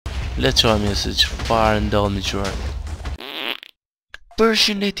Le të qojmë se çfarë ndodh me qërë.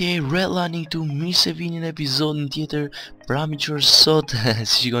 Përshëndetje, Redlytning këtu, mirë se vini në episodin tjetër. Pra mi qërë sot,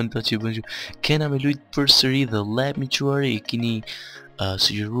 si shikoni të që i bënë që kena me lujt për sëri dhe lab mi qërë. I kini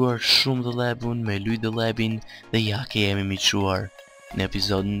sugjeruar shumë dhe labun, me lujt dhe labin. Dhe ja ke jemi mi qërë në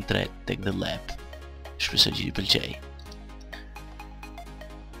episodin 3 tek dhe lab. Shpresoj që i pëlqej.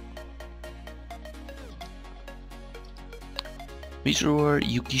 Mi qëruar,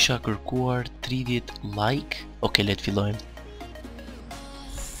 ju kisha kërkuar 30 like. Oke, le të fillojmë.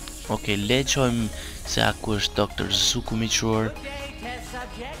 Oke, le të qojmë se aku është Dr. Zukun mi qëruar.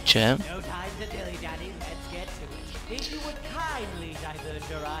 Që?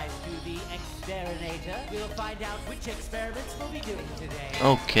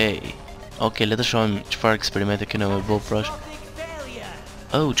 Oke, le të shojmë qëfar eksperimente kena me bo prash.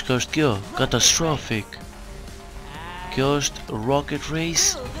 Oh, qëka është kjo? Katastrofik. Kjo është Rocket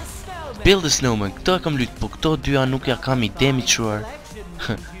Race. Build a Snowman, këto e kam lytë, po këto dyja nuk ja kam ide mi qëruar.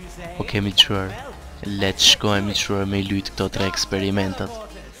 Oke, mi qëruar. Le të shkojmë mi qëruar me i lytë këto 3 eksperimentat.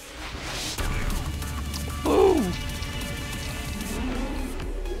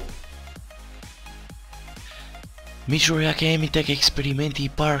 Mi qëruar, ja kemi tek eksperimenti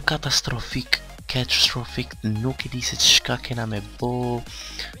i parë katastrofik. Nuk e di se qka kena me bo.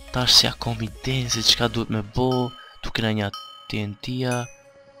 Tash se ja kom ide se qka duhet me bo. Tu kena një TNT-a.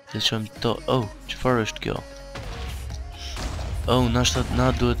 Dhe qëmë to. Oh, qëfar është kjo? Oh, na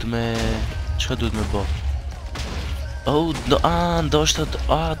duhet me... Qka duhet me bo? Oh, ndoshta...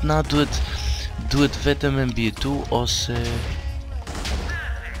 na duhet vetëm me mbjetu, ose...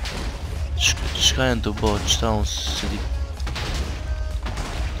 Qka janë të bo? Qëta unë se di...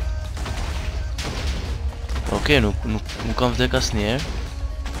 Oke, nuk kam vdek as njerë.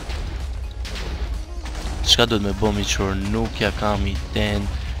 Qka duhet me bo mi qërë? Nuk ja kam i den...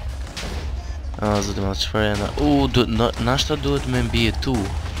 Zotë ma qëfar jena... nashta duhet me mbjetu.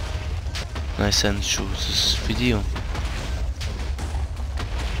 Na i sen që, se s'fidi unë.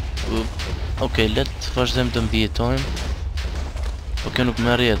 Oke, letë vazhdem të mbjetojmë. Oke, nuk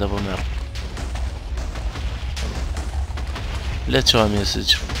me rjetë, apo merë. Letë qojmë se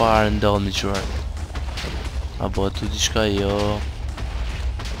qëfar ndodhë mi qërë. Apo atu diçka jo.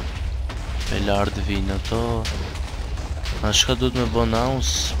 Me lardë vinë ato. Shka duhet me bo na unë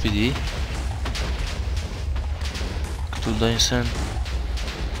s'fidi. Këtu dojnë sen.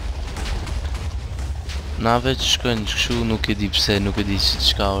 Na veç shkojnë këshu, nuk e di pse, nuk e di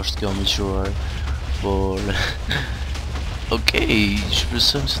qka është kjo mi quar. Por... Okej,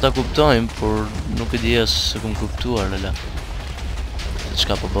 shpresojmë se ta kuptojmë, por nuk e di as se kum kuptuar, lala. Se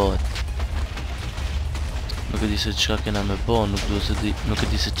qka po bëhet. Nuk e di se qka kena me bo, nuk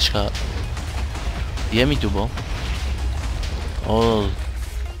e di se qka... Jemi të bo. Oh...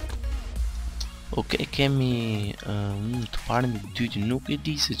 Oke, kemi të parën e dytë, nuk e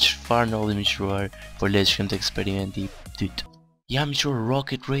di se qëfar në odhe mi qëruar, por le të shkem të eksperimenti dytë. Ja mi qëruar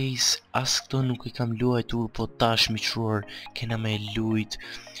Rocket Race, as këto nuk i kam luajtur, po tash mi qëruar, kena me lujt.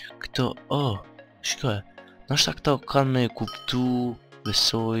 Këto, shkoj, nashta këto kanë me kuptu,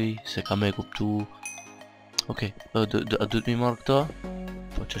 besoj se ka me kuptu. Oke, a duhet mi marrë këto?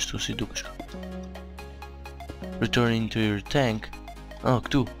 Po qështu si duke shka. Return into your tank.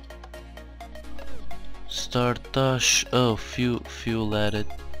 Këtu. Start tash, fuel added.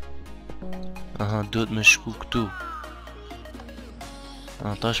 Duhet me shku këtu.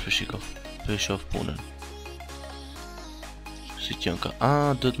 Tash për shiko, për shof punën. Si t'jon ka,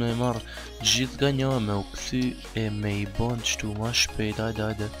 duhet me marrë gjithë nga një, me u këthy e me i bon qëtu ma shpejt,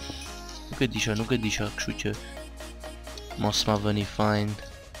 ajde. Nuk e disha, kështu që mos ma vëni find,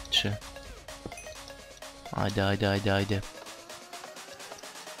 që... Ajde.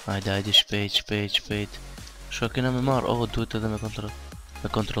 Ajde, shpejt. Shka kena me marrë, duhet edhe me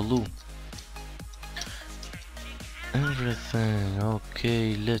kontrolu. Everything,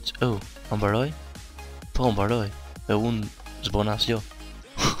 okej, let's... mbaroj? Po, mbaroj. E unë zbon as jo.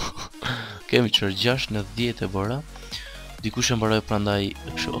 Kemi qërë 6 në 10 e bora. Dikush e mbaroj prandaj...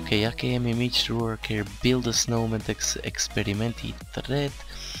 Okej, ja ke jemi mi qëruar kër Build a Snowman tek eksperimenti 3.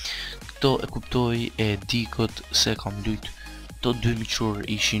 Këto e kuptoj e dikot se kam lujt. To 2 miqur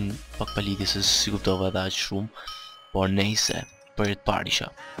ishin pak paliti se si kuptova edhe aq shumë. Por nejse, për e të par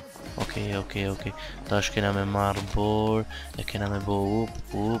isha. Okej. Tash kena me marrë bor. E kena me bo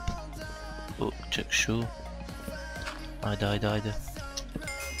up. Që këshu. Ajde.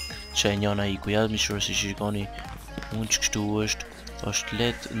 Që e njona i kujad miqur si shikoni. Unë që kështu është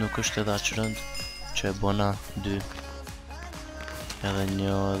let, nuk është edhe aq rënd. Që e bona 2. Edhe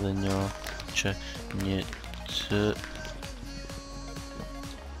një. Që një të...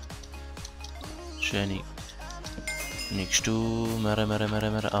 Qeni një kështu, mere,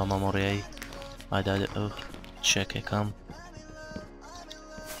 ma mori ai. Hajde, qek e kam.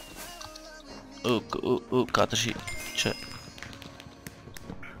 Katërshi,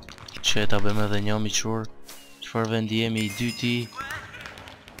 që ta bëjmë edhe një miqur. Qëfar vendi jemi i dyti?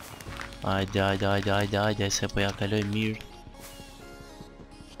 Hajde, se po ja kaloj mirë.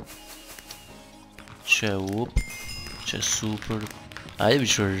 Që super. Hajde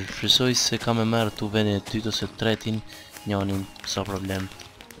miqur, shpresoj se kam e merë tu vendin e dytë ose tretin, njonin, sa problem.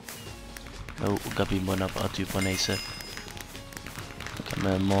 Gabim bëna aty po nejse. Kam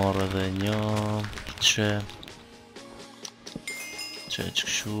e marrë edhe një që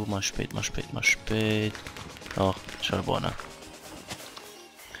këshu, ma shpejt. Oh, qërë bona.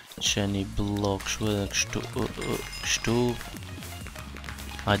 Që një blok kështu edhe kështu.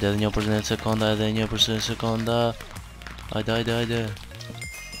 Hajde edhe 1% sekonda. Hajde.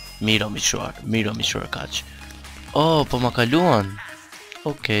 Miro miqruar kaq. Oh, po ma kaluan.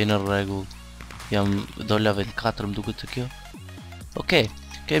 Okej, në rregull. Jam dola 24 më duket të kjo. Okej,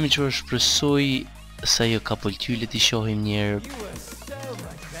 kemi që shpresoj se jo ka pëlqyer, le t'i shohim njerë.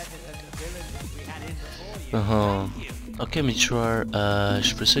 Okej, mi quar,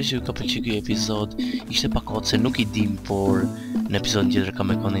 shpresoj që ju ka pëlqyer ky episod. Ishte pak kot se nuk i dim, por në episodin tjetër ka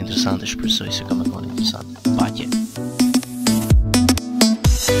me qenë interesante, shpresoj se ka me qenë interesante. Bye.